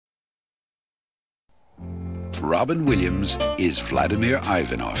Robin Williams is Vladimir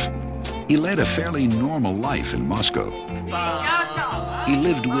Ivanov. He led a fairly normal life in Moscow. He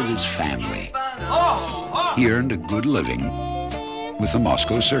lived with his family. He earned a good living with the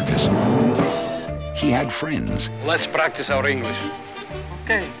Moscow circus. He had friends. Let's practice our English.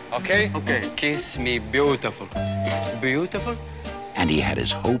 Okay. Okay? Okay. Kiss me beautiful. Beautiful? And he had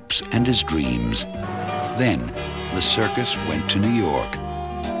his hopes and his dreams. Then, the circus went to New York.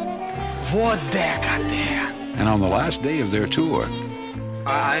 Вот дека there. And on the last day of their tour,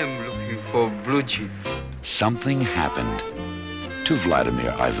 I am looking for blue jeans. something happened to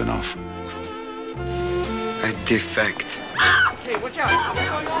Vladimir Ivanov. A defect. Hey, watch out. What's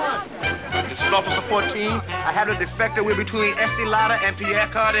going on? This is Officer 14. I have a defector. We're between Estee Lauder and Pierre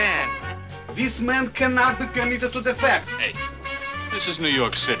Cardin. This man cannot be permitted to defect. Hey, this is New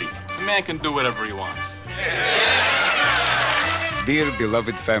York City. A man can do whatever he wants. Dear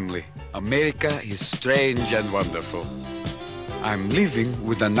beloved family, America is strange and wonderful. I'm living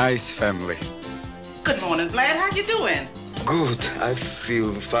with a nice family. Good morning, Vlad. How you doing? Good. I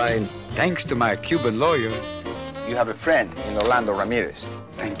feel fine. Thanks to my Cuban lawyer. You have a friend in Orlando Ramirez.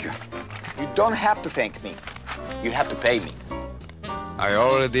 Thank you. You don't have to thank me. You have to pay me. I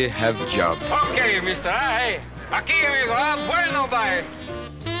already have a job. Okay, Mr. Hey, aquí, bueno, bye.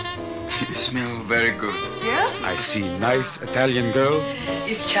 You smell very good. Yeah? I see nice Italian girl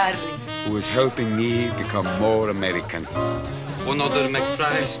It's Charlie. who is helping me become more American. One order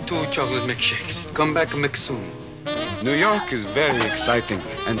McFries, 2 chocolate milkshakes. Come back soon. New York is very exciting,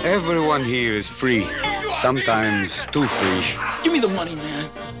 and everyone here is free. Sometimes too free. Give me the money,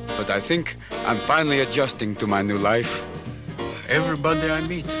 man. But I think I'm finally adjusting to my new life. Everybody I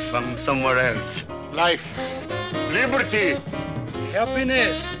meet From somewhere else. Life. Liberty.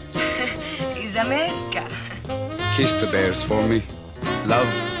 Happiness. It's America. kiss the bears for me. Love,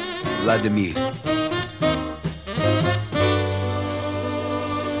 Vladimir.